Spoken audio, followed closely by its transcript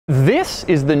This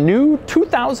is the new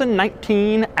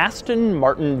 2019 Aston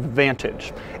Martin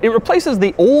Vantage. It replaces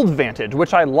the old Vantage,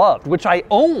 which I loved, which I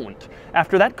owned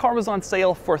after that car was on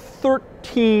sale for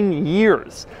 13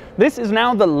 years. This is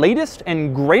now the latest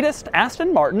and greatest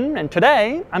Aston Martin, and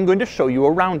today I'm going to show you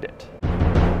around it.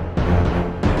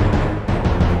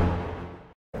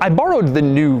 I borrowed the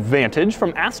new Vantage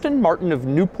from Aston Martin of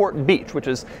Newport Beach, which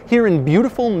is here in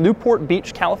beautiful Newport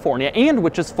Beach, California, and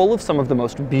which is full of some of the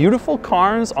most beautiful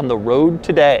cars on the road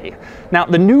today. Now,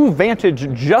 the new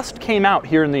Vantage just came out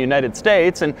here in the United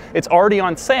States, and it's already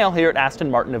on sale here at Aston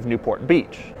Martin of Newport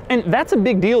Beach. And that's a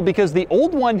big deal because the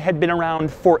old one had been around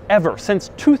forever,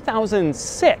 since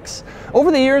 2006.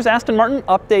 Over the years, Aston Martin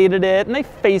updated it, and they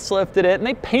facelifted it, and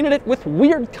they painted it with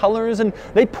weird colors, and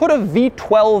they put a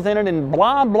V12 in it, and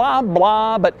blah, blah,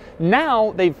 blah, but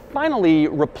now they've finally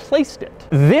replaced it.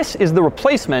 This is the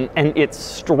replacement, and it's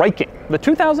striking. The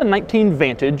 2019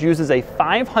 Vantage uses a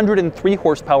 503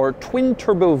 horsepower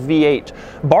twin-turbo V8,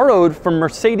 borrowed from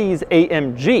Mercedes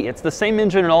AMG. It's the same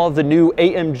engine in all of the new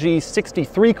AMG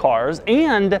 63 cars,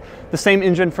 and the same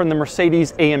engine from the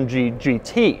Mercedes AMG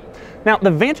GT. Now,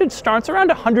 the Vantage starts around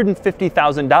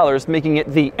 $150,000, making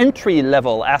it the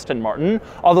entry-level Aston Martin,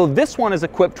 although this one is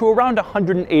equipped to around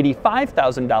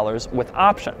 $185,000 with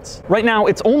options. Right now,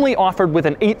 it's only offered with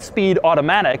an 8-speed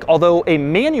automatic, although a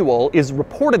manual is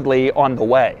reportedly on the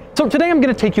way. So today I'm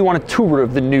going to take you on a tour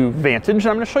of the new Vantage, and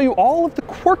I'm going to show you all of the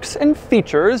quirks and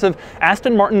features of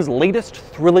Aston Martin's latest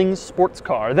thrilling sports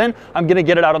car. Then I'm going to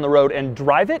get it out on the road and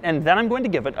drive it, and then I'm going to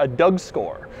give it a Doug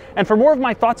score. And for more of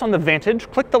my thoughts on the Vantage,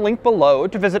 click the link below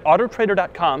to visit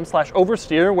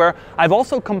autotrader.com/oversteer, where I've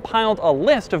also compiled a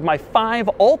list of my 5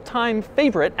 all-time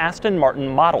favorite Aston Martin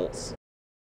models.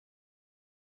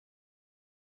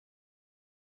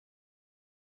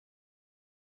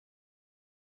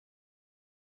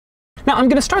 Now, I'm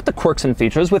going to start the quirks and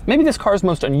features with maybe this car's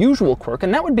most unusual quirk,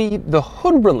 and that would be the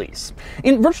hood release.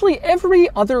 In virtually every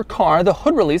other car, the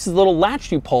hood release is a little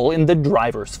latch you pull in the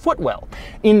driver's footwell.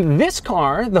 In this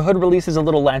car, the hood release is a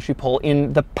little latch you pull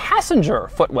in the passenger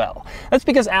footwell. That's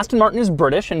because Aston Martin is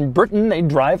British, and in Britain they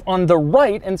drive on the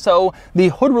right, and so the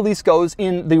hood release goes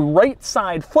in the right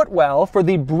side footwell for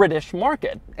the British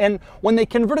market. And when they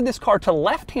converted this car to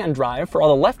left-hand drive for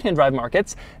all the left-hand drive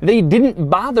markets, they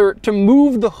didn't bother to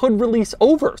move the hood release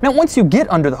over. Now, once you get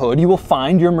under the hood, you will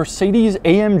find your Mercedes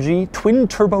AMG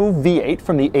twin-turbo V8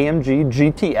 from the AMG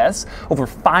GTS, over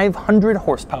 500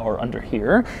 horsepower under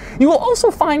here. You will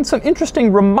also find some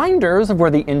interesting reminders of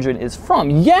where the engine is from.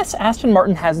 Yes, Aston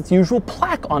Martin has its usual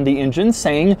plaque on the engine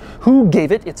saying who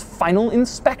gave it its final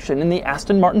inspection in the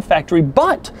Aston Martin factory,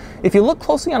 but if you look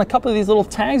closely on a couple of these little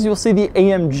tags, you'll see the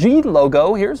AMG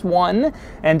logo. Here's one,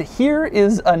 and here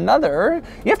is another.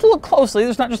 You have to look closely.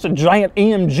 There's not just a giant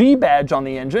AMG badge on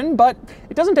the engine, but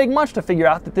it doesn't take much to figure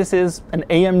out that this is an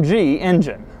AMG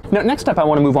engine. Now, next up I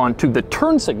want to move on to the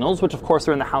turn signals, which of course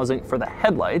are in the housing for the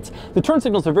headlights. The turn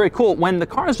signals are very cool. When the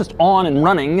car is just on and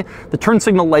running, the turn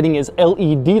signal lighting is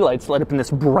LED lights light up in this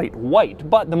bright white,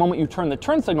 but the moment you turn the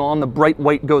turn signal on, the bright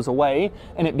white goes away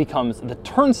and it becomes the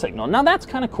turn signal. Now, that's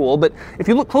kind of cool, but if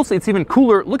you look closely, it's even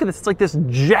cooler. Look at this, it's like this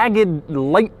jagged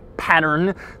light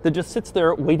pattern that just sits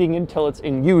there waiting until it's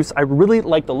in use. I really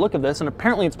like the look of this, and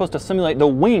apparently it's supposed to simulate the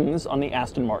wings on the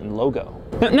Aston Martin logo.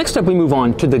 Now, next up we move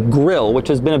on to the grille, which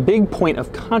has been a big point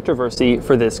of controversy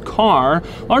for this car,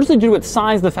 largely due to its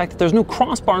size, the fact that there's no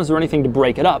crossbars or anything to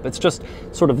break it up. It's just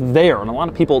sort of there, and a lot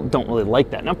of people don't really like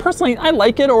that. Now, personally, I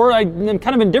like it, or I'm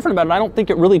kind of indifferent about it. I don't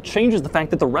think it really changes the fact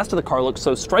that the rest of the car looks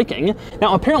so striking.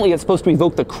 Now, apparently it's supposed to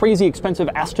evoke the crazy expensive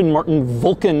Aston Martin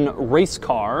Vulcan race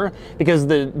car, because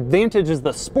the Vantage is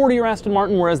the sportier Aston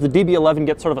Martin, whereas the DB11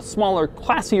 gets sort of a smaller,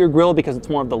 classier grille because it's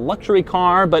more of the luxury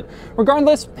car. But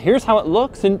regardless, here's how it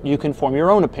looks, and you can form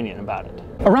your own opinion about it.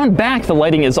 Around back, the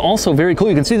lighting is also very cool.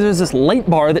 You can see there's this light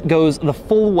bar that goes the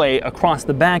full way across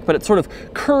the back, but it sort of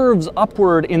curves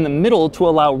upward in the middle to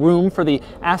allow room for the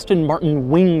Aston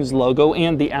Martin Wings logo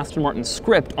and the Aston Martin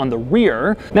script on the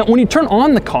rear. Now, when you turn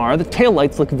on the car, the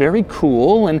taillights look very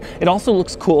cool, and it also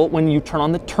looks cool when you turn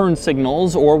on the turn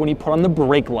signals or when you put on the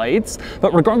brake lights.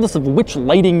 But regardless of which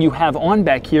lighting you have on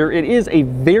back here, it is a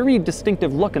very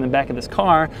distinctive look in the back of this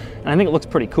car, and I think it looks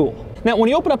pretty cool. Now, when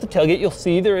you open up the tailgate, you'll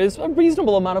see there is a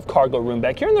reasonable amount of cargo room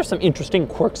back here, and there's some interesting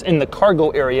quirks in the cargo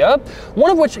area,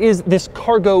 one of which is this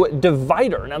cargo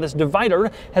divider. Now, this divider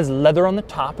has leather on the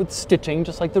top with stitching,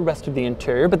 just like the rest of the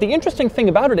interior, but the interesting thing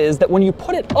about it is that when you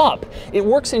put it up, it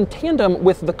works in tandem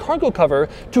with the cargo cover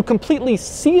to completely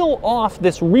seal off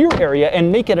this rear area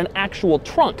and make it an actual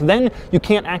trunk. Then you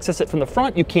can't access it from the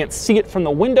front, you can't see it from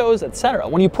the windows, etc.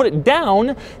 When you put it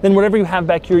down, then whatever you have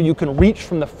back here, you can reach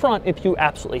from the front if you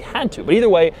absolutely had to. But either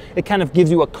way, it kind of gives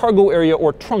you a cargo area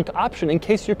or trunk option in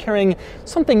case you're carrying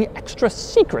something extra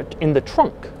secret in the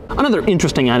trunk. Another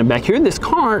interesting item back here, this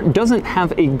car doesn't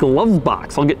have a glove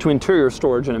box. I'll get to interior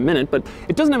storage in a minute, but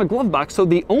it doesn't have a glove box, so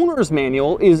the owner's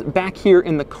manual is back here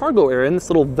in the cargo area, in this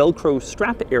little Velcro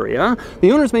strap area.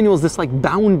 The owner's manual is this like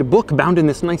bound book, bound in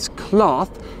this nice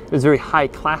cloth. It's a very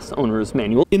high-class owner's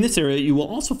manual. In this area, you will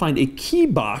also find a key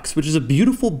box, which is a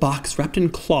beautiful box wrapped in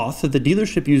cloth that the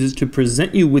dealership uses to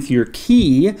present you with your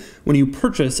key when you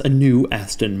purchase a new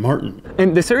Aston Martin.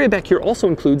 And this area back here also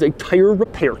includes a tire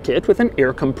repair kit with an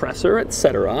air compressor,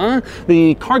 etc.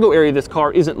 The cargo area of this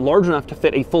car isn't large enough to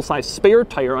fit a full-size spare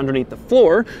tire underneath the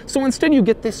floor, so instead you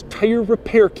get this tire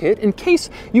repair kit in case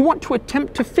you want to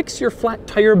attempt to fix your flat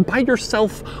tire by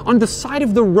yourself on the side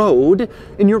of the road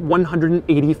in your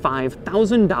 $185,000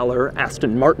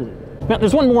 Aston Martin. Now,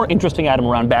 there's one more interesting item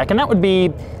around back, and that would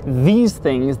be these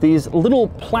things, these little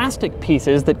plastic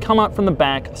pieces that come out from the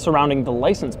back surrounding the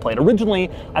license plate. Originally,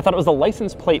 I thought it was the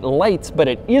license plate lights, but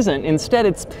it isn't. Instead,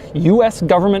 it's US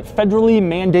government federally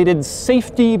mandated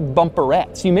safety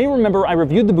bumperettes. You may remember I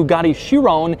reviewed the Bugatti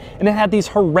Chiron, and it had these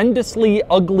horrendously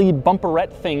ugly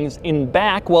bumperette things in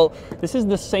back. Well, this is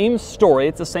the same story.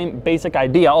 It's the same basic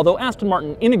idea, although Aston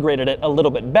Martin integrated it a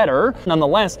little bit better.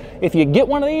 Nonetheless, if you get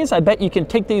one of these, I bet you can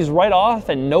take these right off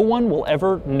and no one will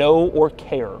ever know or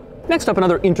care. Next up,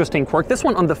 another interesting quirk, this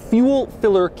one on the fuel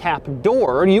filler cap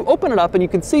door. You open it up and you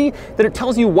can see that it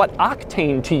tells you what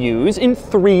octane to use in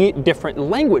 3 different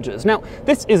languages. Now,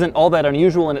 this isn't all that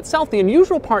unusual in itself. The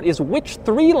unusual part is which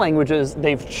 3 languages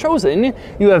they've chosen.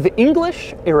 You have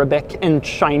English, Arabic, and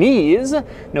Chinese.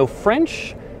 No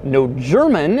French, no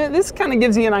German. This kind of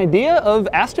gives you an idea of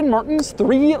Aston Martin's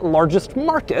 3 largest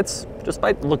markets just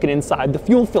by looking inside the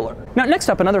fuel filler. Now, next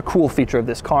up, another cool feature of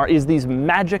this car is these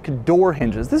magic door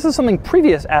hinges. This is something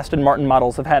previous Aston Martin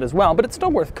models have had as well, but it's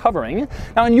still worth covering.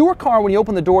 Now, in your car, when you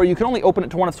open the door, you can only open it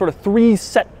to one of sort of 3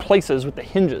 set places with the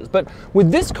hinges. But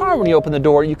with this car, when you open the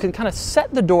door, you can kind of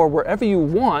set the door wherever you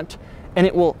want, and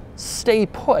it will stay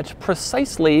put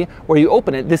precisely where you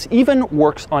open it. This even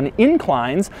works on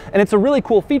inclines, and it's a really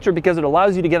cool feature because it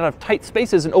allows you to get out of tight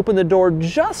spaces and open the door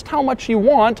just how much you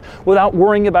want without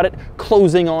worrying about it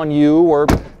closing on you or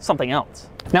something else.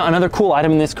 Now, another cool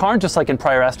item in this car, just like in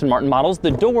prior Aston Martin models,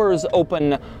 the doors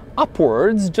open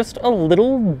upwards just a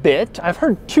little bit. I've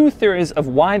heard 2 theories of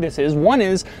why this is. One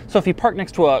is, so if you park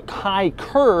next to a high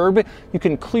curb, you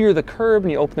can clear the curb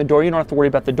and you open the door. You don't have to worry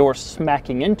about the door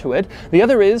smacking into it. The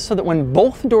other is so that when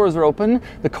both doors are open,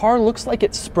 the car looks like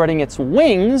it's spreading its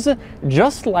wings,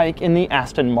 just like in the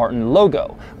Aston Martin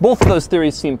logo. Both of those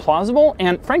theories seem plausible,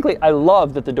 and frankly, I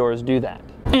love that the doors do that.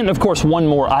 And of course, one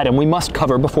more item we must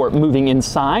cover before moving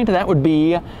inside. That would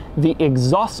be the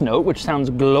exhaust note, which sounds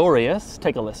glorious.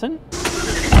 Take a listen.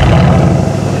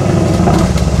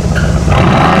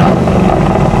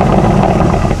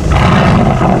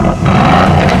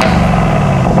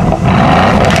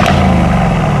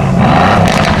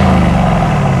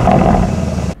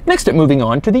 Next up, moving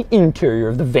on to the interior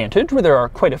of the Vantage, where there are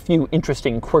quite a few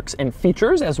interesting quirks and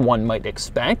features, as one might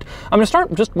expect. I'm going to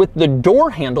start just with the door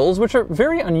handles, which are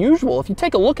very unusual. If you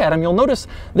take a look at them, you'll notice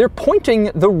they're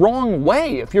pointing the wrong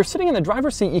way. If you're sitting in the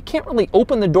driver's seat, you can't really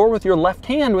open the door with your left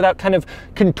hand without kind of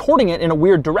contorting it in a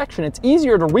weird direction. It's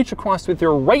easier to reach across with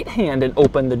your right hand and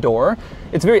open the door.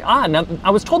 It's very odd. Now, I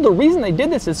was told the reason they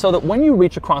did this is so that when you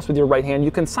reach across with your right hand,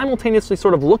 you can simultaneously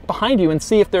sort of look behind you and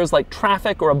see if there's like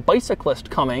traffic or a bicyclist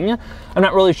coming. I'm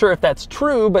not really sure if that's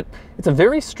true, but it's a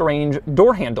very strange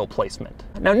door handle placement.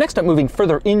 Now, next up, moving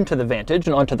further into the Vantage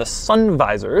and onto the sun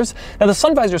visors. Now, the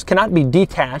sun visors cannot be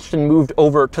detached and moved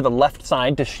over to the left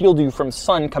side to shield you from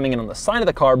sun coming in on the side of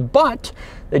the car, but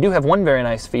they do have one very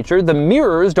nice feature. The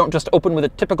mirrors don't just open with a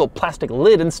typical plastic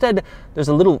lid. Instead, there's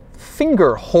a little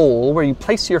finger hole where you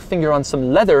place your finger on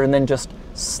some leather and then just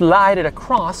slide it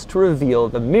across to reveal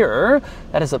the mirror.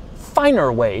 That is a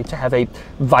finer way to have a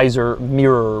visor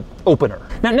mirror opener.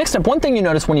 Now, next up, one thing you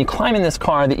notice when you climb in this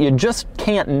car that you just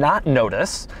can't not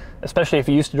notice, especially if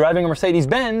you're used to driving a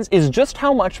Mercedes-Benz, is just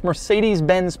how much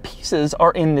Mercedes-Benz pieces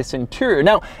are in this interior.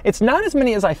 Now, it's not as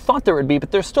many as I thought there would be,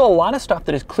 but there's still a lot of stuff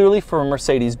that is clearly for a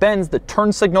Mercedes-Benz. The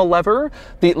turn signal lever,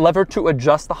 the lever to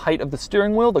adjust the height of the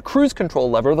steering wheel, the cruise control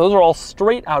lever, those are all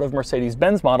straight out of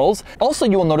Mercedes-Benz models. Also,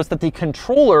 you will notice that the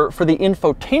controller for the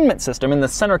infotainment system in the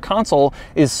center console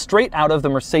is straight out of the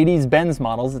Mercedes-Benz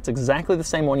models. It's exactly the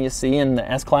same one you see in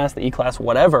the S-Class, the E-Class,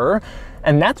 whatever.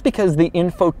 And that's because the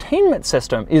infotainment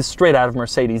system is straight out of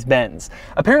Mercedes-Benz.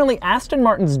 Apparently, Aston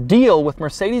Martin's deal with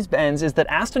Mercedes-Benz is that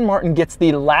Aston Martin gets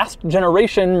the last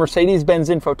generation Mercedes-Benz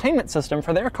infotainment system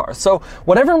for their cars. So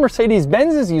whatever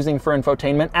Mercedes-Benz is using for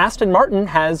infotainment, Aston Martin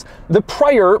has the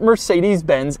prior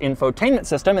Mercedes-Benz infotainment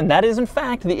system, and that is in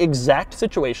fact the exact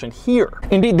situation here.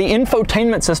 Indeed, the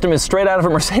infotainment system is straight out of a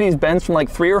Mercedes-Benz from like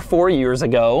 3 or 4 years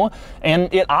ago,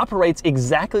 and it operates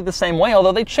exactly the same way,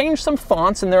 although they changed some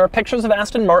fonts and there are pictures of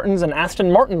Aston Martins and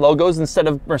Aston Martin logos instead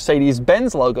of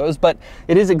Mercedes-Benz logos, but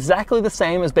it is exactly the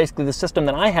same as basically the system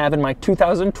that I have in my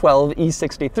 2012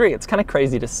 E63. It's kind of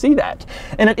crazy to see that.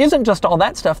 And it isn't just all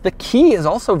that stuff. The key is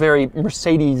also very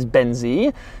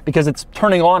Mercedes-Benz-y because it's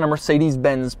turning on a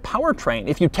Mercedes-Benz powertrain.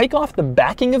 If you take off the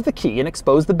backing of the key and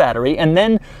expose the battery and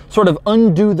then sort of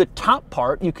undo the top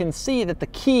part, you can see that the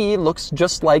key looks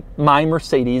just like my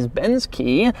Mercedes-Benz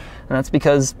key, and that's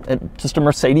because it's just a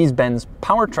Mercedes-Benz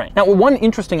powertrain. Now, one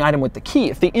interesting item with the key,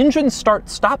 if the engine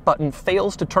start-stop button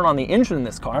fails to turn on the engine in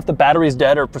this car, if the battery's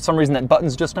dead or for some reason that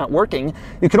button's just not working,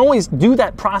 you can always do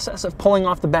that process of pulling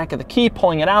off the back of the key,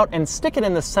 pulling it out, and stick it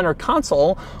in the center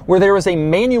console where there is a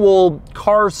manual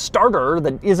car starter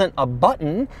that isn't a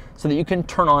button so that you can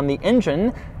turn on the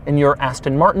engine in your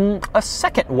Aston Martin a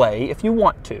second way if you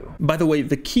want to. By the way,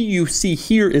 the key you see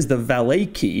here is the valet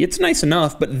key. It's nice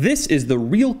enough, but this is the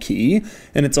real key,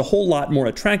 and it's a whole lot more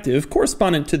attractive,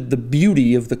 correspondent to the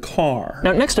beauty of the car.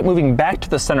 Now, next up, moving back to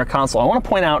the center console, I want to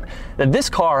point out that this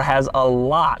car has a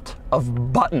lot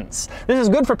of buttons. This is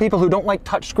good for people who don't like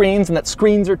touch screens and that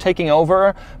screens are taking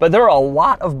over, but there are a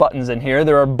lot of buttons in here.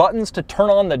 There are buttons to turn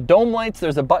on the dome lights,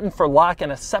 there's a button for lock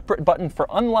and a separate button for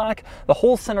unlock. The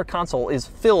whole center console is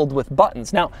filled with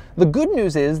buttons. Now, the good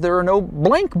news is there are no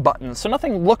blank buttons, so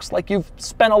nothing looks like you've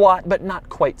spent a lot but not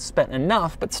quite spent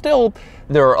enough, but still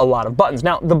there are a lot of buttons.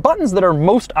 Now, the buttons that are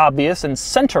most obvious and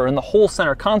center in the whole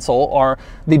center console are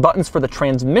the buttons for the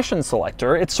transmission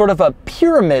selector. It's sort of a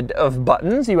pyramid of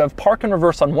buttons. You have park and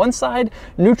reverse on one side,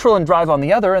 neutral and drive on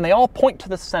the other, and they all point to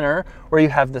the center where you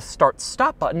have the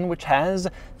start-stop button, which has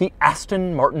the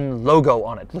Aston Martin logo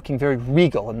on it, looking very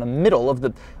regal in the middle of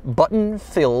the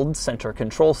button-filled center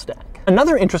control stack.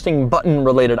 Another interesting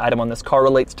button-related item on this car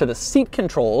relates to the seat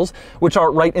controls, which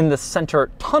are right in the center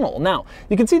tunnel. Now,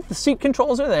 you can see that the seat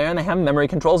controls are there, and they have memory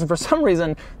controls, and for some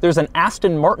reason, there's an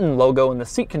Aston Martin logo in the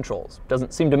seat controls.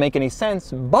 Doesn't seem to make any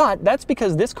sense, but that's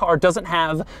because this car doesn't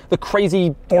have the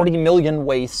crazy 40 million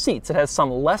way seats. It has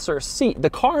some lesser seat. The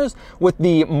cars with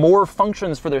the more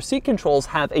functions for their seat controls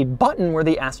have a button where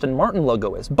the Aston Martin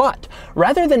logo is. But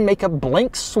rather than make a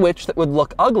blank switch that would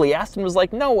look ugly, Aston was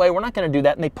like, no way, we're not going to do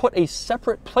that. And they put a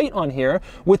separate plate on here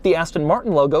with the Aston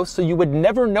Martin logo, so you would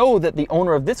never know that the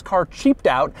owner of this car cheaped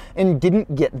out and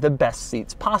didn't get the best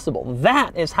seats possible.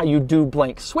 That is how you do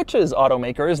blank switches,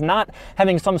 automakers, not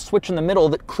having some switch in the middle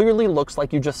that clearly looks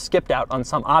like you just skipped out on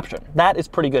some option. That is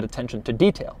pretty good attention to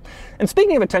detail. And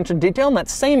speaking of attention to detail, in that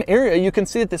same area, you can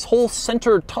see that this whole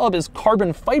center tub is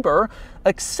carbon fiber,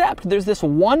 except there's this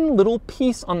one little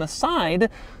piece on the side.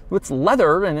 It's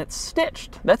leather and it's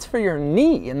stitched. That's for your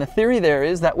knee. And the theory there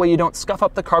is that way you don't scuff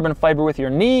up the carbon fiber with your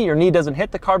knee doesn't hit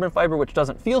the carbon fiber, which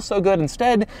doesn't feel so good.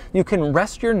 Instead, you can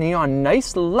rest your knee on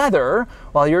nice leather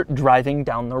while you're driving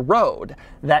down the road.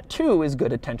 That too is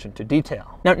good attention to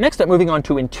detail. Now, next up, moving on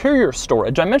to interior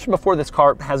storage. I mentioned before this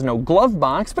car has no glove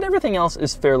box, but everything else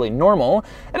is fairly normal.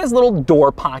 It has little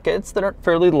door pockets that are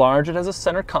fairly large. It has a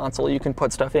center console you can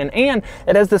put stuff in, and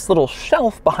it has this little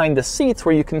shelf behind the seats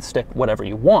where you can stick whatever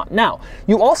you want. Now,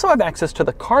 you also have access to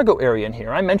the cargo area in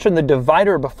here. I mentioned the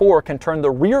divider before can turn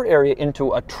the rear area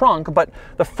into a trunk, but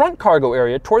the front cargo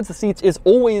area towards the seats is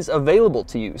always available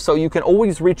to you. So you can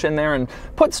always reach in there and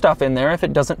put stuff in there if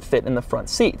it doesn't fit in the front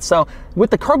seat. So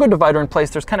with the cargo divider in place,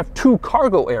 there's kind of two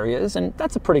cargo areas, and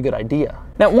that's a pretty good idea.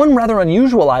 Now, one rather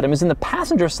unusual item is in the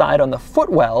passenger side on the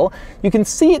footwell. You can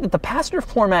see that the passenger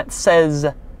floor mat says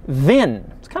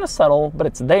VIN. It's kind of subtle, but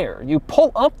it's there. You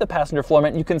pull up the passenger floor mat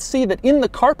and you can see that in the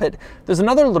carpet, there's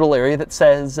another little area that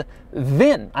says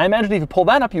VIN. I imagine if you pull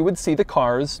that up, you would see the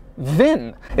car's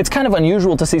VIN. It's kind of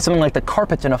unusual to see something like the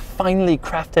carpet in a finely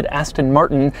crafted Aston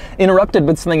Martin interrupted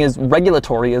with something as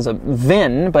regulatory as a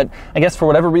VIN, but I guess for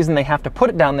whatever reason they have to put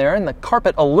it down there, and the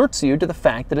carpet alerts you to the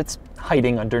fact that it's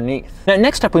hiding underneath. Now,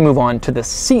 next up we move on to the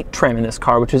seat trim in this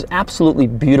car, which is absolutely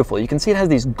beautiful. You can see it has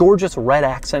these gorgeous red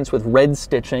accents with red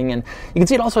stitching, and you can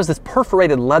see it also has this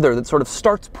perforated leather that sort of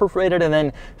starts perforated and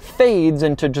then fades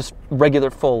into just regular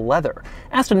full leather.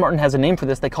 Aston Martin has a name for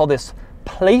this. They call this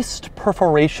placed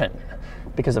perforation,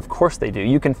 because of course they do.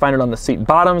 You can find it on the seat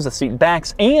bottoms, the seat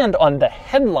backs, and on the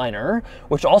headliner,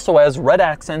 which also has red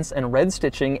accents and red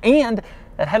stitching, and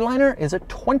that headliner is a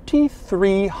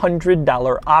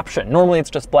 $2,300 option. Normally it's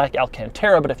just black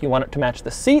Alcantara, but if you want it to match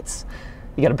the seats,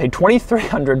 you gotta pay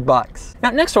 $2,300. Now,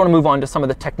 next I wanna move on to some of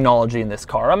the technology in this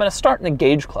car. I'm gonna start in the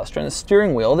gauge cluster in the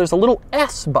steering wheel. There's a little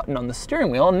S button on the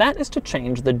steering wheel, and that is to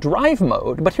change the drive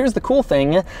mode. But here's the cool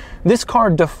thing. This car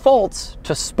defaults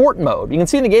to sport mode. You can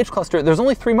see in the gauge cluster, there's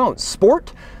only 3 modes: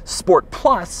 Sport, Sport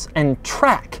Plus, and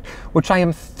Track, which I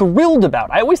am thrilled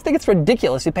about. I always think it's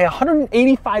ridiculous. You pay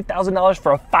 $185,000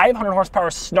 for a 500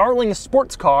 horsepower snarling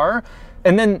sports car,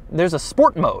 and then there's a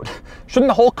sport mode. Shouldn't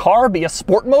the whole car be a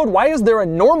sport mode? Why is there a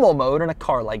normal mode in a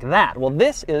car like that? Well,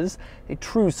 this is a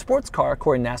true sports car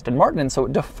according to Aston Martin, and so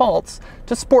it defaults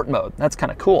to sport mode. That's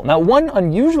kind of cool. Now, one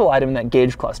unusual item in that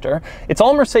gauge cluster, it's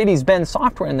all Mercedes-Benz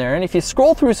software in there, and if you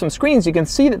scroll through some screens, you can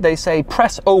see that they say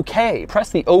press OK,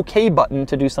 press the OK button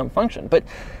to do some function. But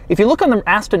if you look on the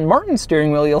Aston Martin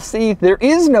steering wheel, you'll see there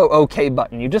is no OK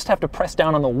button. You just have to press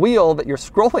down on the wheel that you're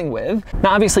scrolling with.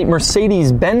 Now, obviously,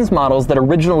 Mercedes-Benz models that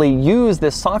originally used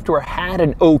this software had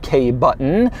an OK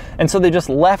button, and so they just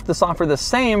left the software the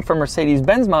same for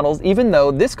Mercedes-Benz models, even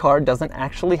though this car doesn't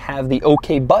actually have the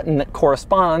OK button that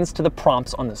corresponds to the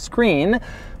prompts on the screen,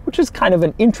 which is kind of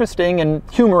an interesting and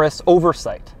humorous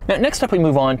oversight. Now, next up we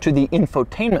move on to the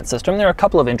infotainment system. There are a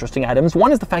couple of interesting items.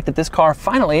 One is the fact that this car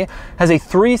finally has a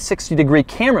 360-degree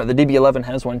camera. The DB11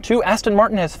 has one too. Aston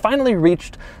Martin has finally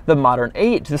reached the modern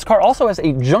age. This car also has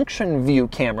a junction view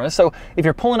camera, so if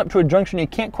you're pulling up to a junction you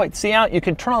can't quite see out, you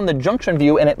can turn on the junction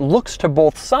view and it looks to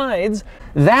both sides.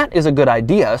 That is a good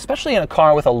idea, especially in a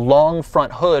car with a long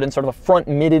front hood and sort of a front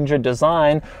mid-engine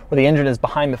design where the engine is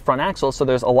behind the front axle, so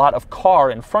there's a lot of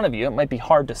car in front of you. It might be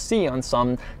hard to see on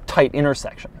some tight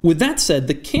intersection. With that said,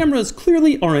 the cameras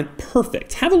clearly aren't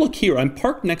perfect. Have a look here. I'm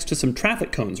parked next to some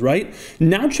traffic cones, right?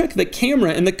 Now check the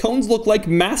camera and the cones look like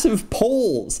massive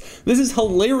poles. This is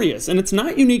hilarious, and it's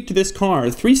not unique to this car.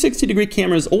 360-degree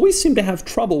cameras always seem to have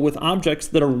trouble with objects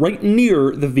that are right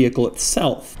near the vehicle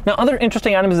itself. Now, other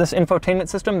interesting items in this infotainment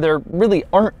system, there really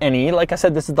aren't any. Like I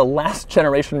said, this is the last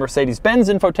generation Mercedes-Benz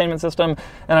infotainment system,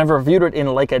 and I've reviewed it in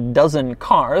like a dozen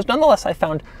cars. Nonetheless, I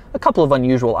found a couple of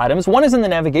unusual items. One is in the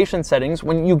navigation settings.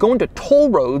 When you go into toll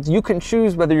roads, you can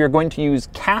choose whether you're going to use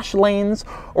cash lanes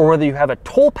or whether you have a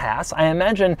toll pass. I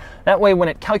imagine that way when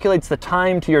it calculates the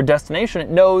time to your destination, it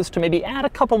knows to maybe add a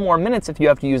couple more minutes if you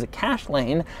have to use a cash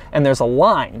lane and there's a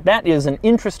line. That is an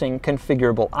interesting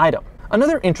configurable item.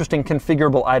 Another interesting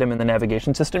configurable item in the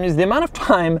navigation system is the amount of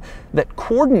time that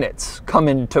coordinates come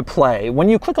into play. When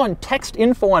you click on text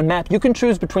info on map, you can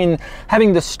choose between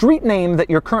having the street name that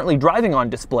you're currently driving on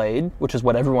displayed, which is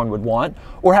what everyone would want,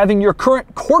 or having your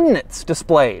current coordinates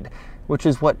displayed, which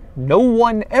is what no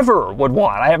one ever would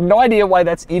want. I have no idea why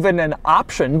that's even an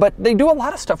option, but they do a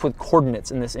lot of stuff with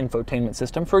coordinates in this infotainment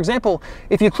system. For example,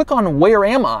 if you click on where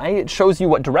am I, it shows you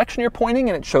what direction you're pointing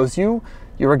and it shows you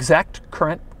your exact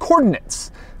current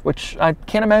coordinates, which I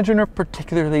can't imagine are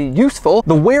particularly useful.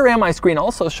 The Where Am I screen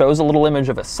also shows a little image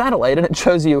of a satellite, and it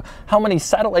shows you how many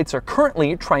satellites are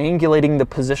currently triangulating the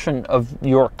position of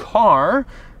your car,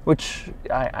 which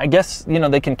I guess, you know,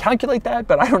 they can calculate that,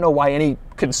 but I don't know why any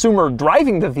consumer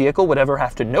driving the vehicle would ever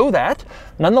have to know that.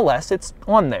 Nonetheless, it's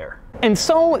on there. And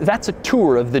so that's a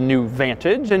tour of the new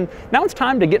Vantage, and now it's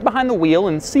time to get behind the wheel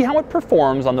and see how it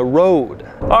performs on the road.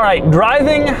 All right,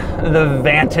 driving the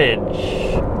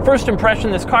Vantage. First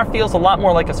impression, this car feels a lot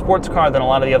more like a sports car than a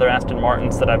lot of the other Aston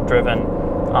Martins that I've driven.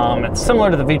 It's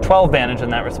similar to the V12 Vantage in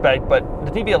that respect, but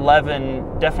the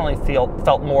DB11 definitely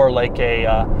felt more like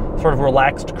a sort of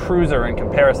relaxed cruiser in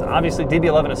comparison. Obviously,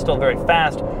 DB11 is still very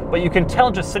fast, but you can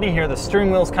tell just sitting here, the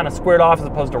steering wheel's kind of squared off as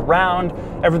opposed to round.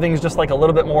 Everything's just like a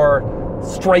little bit more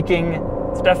striking.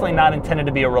 It's definitely not intended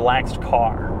to be a relaxed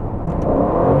car.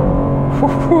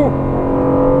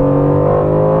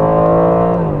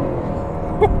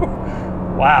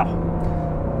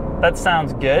 Wow, that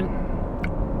sounds good.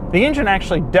 The engine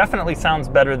actually definitely sounds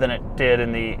better than it did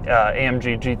in the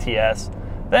AMG GTS.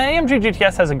 The AMG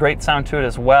GTS has a great sound to it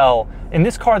as well. In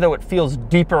this car, though, it feels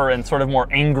deeper and sort of more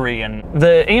angry, and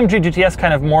the AMG GTS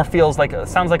kind of more feels like,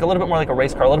 sounds like a little bit more like a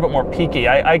race car, a little bit more peaky.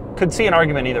 I could see an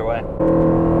argument either way.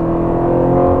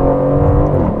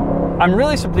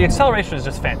 The acceleration is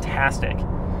just fantastic.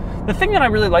 The thing that I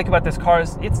really like about this car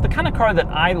is it's the kind of car that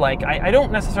I like. I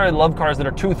don't necessarily love cars that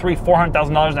are $200,000, $300,000,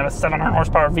 $400,000 and have a 700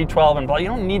 horsepower V12 and blah. You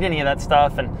don't need any of that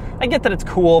stuff, and I get that it's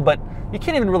cool, but you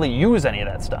can't even really use any of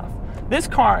that stuff. This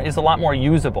car is a lot more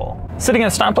usable. Sitting in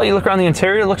a stoplight, you look around the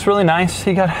interior, it looks really nice.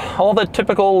 You got all the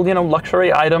typical,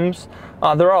 luxury items.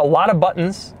 There are a lot of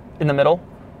buttons in the middle.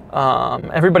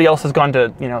 Everybody else has gone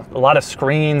to, a lot of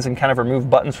screens and kind of removed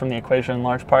buttons from the equation in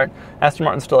large part. Aston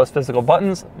Martin still has physical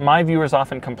buttons. My viewers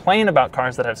often complain about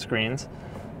cars that have screens.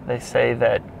 They say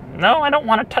that, no, I don't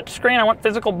want a touch screen, I want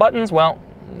physical buttons. Well,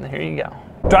 here you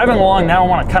go. Driving along now,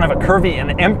 I'm on a kind of a curvy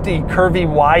and empty, curvy,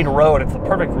 wide road. It's the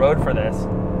perfect road for this.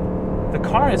 The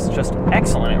car is just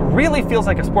excellent. It really feels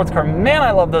like a sports car. Man,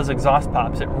 I love those exhaust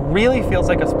pops. It really feels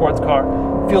like a sports car.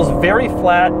 Feels very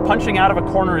flat. Punching out of a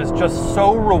corner is just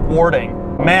so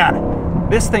rewarding. Man,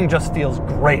 this thing just feels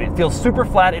great. It feels super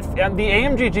flat. The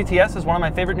AMG GTS is one of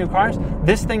my favorite new cars.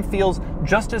 This thing feels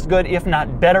just as good, if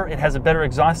not better. It has a better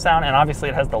exhaust sound, and obviously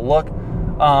it has the look.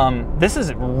 This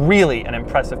is really an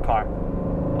impressive car.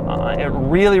 It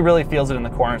really, really feels it in the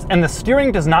corners. And the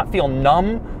steering does not feel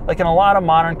numb. Like in a lot of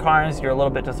modern cars, you're a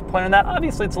little bit disappointed in that.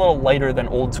 Obviously, it's a little lighter than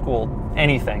old school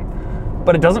anything.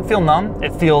 But it doesn't feel numb.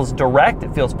 It feels direct.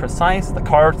 It feels precise. The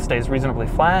car stays reasonably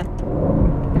flat.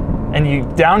 And you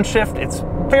downshift, it's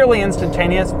fairly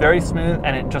instantaneous, very smooth,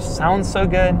 and it just sounds so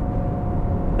good.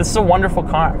 This is a wonderful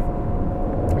car.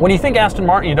 When you think Aston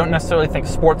Martin, you don't necessarily think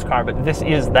sports car, but this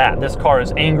is that. This car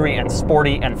is angry and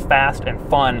sporty and fast and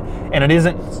fun, and it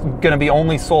isn't going to be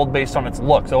only sold based on its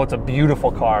looks. Oh, it's a beautiful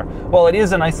car. Well, it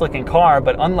is a nice looking car,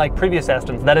 but unlike previous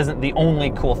Astons, that isn't the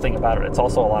only cool thing about it. It's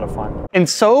also a lot of fun. And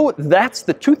so that's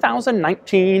the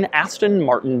 2019 Aston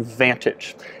Martin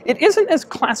Vantage. It isn't as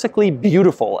classically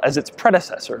beautiful as its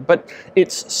predecessor, but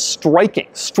it's striking,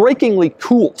 strikingly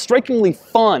cool, strikingly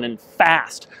fun and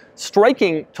fast,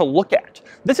 striking to look at.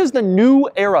 This is the new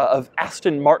era of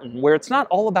Aston Martin, where it's not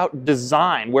all about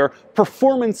design, where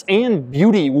performance and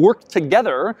beauty work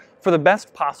together for the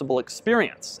best possible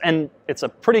experience. And it's a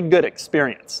pretty good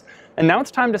experience. And now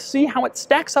it's time to see how it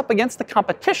stacks up against the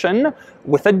competition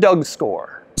with a Doug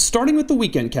score. Starting with the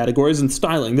weekend categories and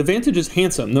styling, the Vantage is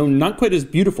handsome, though not quite as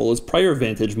beautiful as prior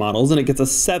Vantage models, and it gets a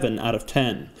 7 out of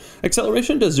 10.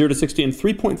 Acceleration does 0 to 60 in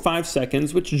 3.5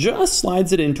 seconds, which just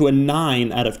slides it into a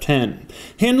 9 out of 10.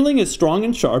 Handling is strong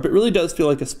and sharp. It really does feel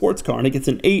like a sports car, and it gets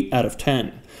an 8 out of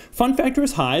 10. Fun factor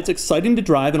is high. It's exciting to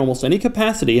drive in almost any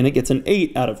capacity, and it gets an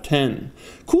 8 out of 10.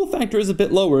 Cool factor is a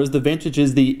bit lower, as the Vantage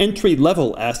is the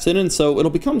entry-level Aston, and so it'll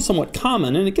become somewhat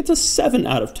common, and it gets a 7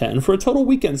 out of 10 for a total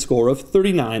weekend score of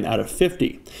 39 out of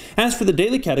 50. As for the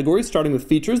daily category, starting with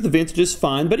features, the Vantage is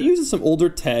fine, but it uses some older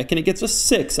tech, and it gets a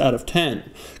 6 out of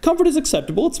 10. Comfort is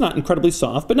acceptable. It's not incredibly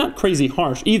soft, but not crazy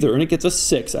harsh either, and it gets a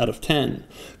 6 out of 10.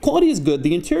 Quality is good.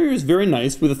 The interior is very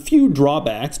nice with a few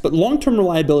drawbacks, but long-term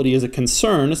reliability is a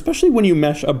concern, especially when you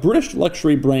mesh a British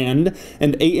luxury brand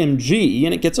and AMG,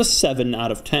 and it gets a 7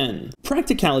 out of 10.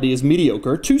 Practicality is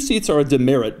mediocre. 2 seats are a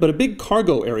demerit, but a big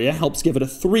cargo area helps give it a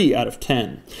 3 out of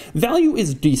 10. Value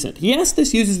is decent. Yes,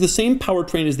 this uses the same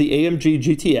powertrain as the AMG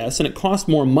GTS, and it costs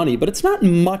more money, but it's not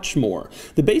much more.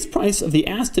 The base price of the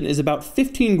Aston is about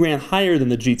 15 grand higher than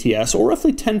the GTS, or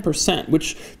roughly 10%,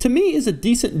 which to me is a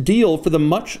decent deal for the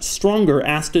much stronger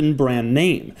Aston brand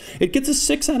name. It gets a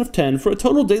 6 out of 10 for a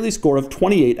total daily score of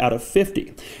 28 out of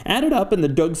 50. Added up, and the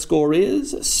Doug score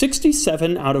is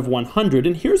 67 out of 100,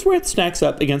 and here's where it stacks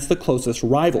up against the closest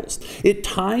rivals. It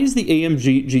ties the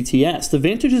AMG GTS. The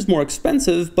Vantage is more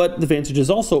expensive, but the Vantage is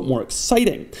also more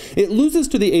exciting. It loses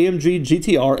to the AMG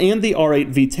GTR and the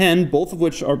R8 V10, both of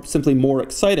which are simply more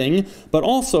exciting, but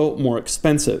also more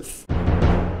expensive.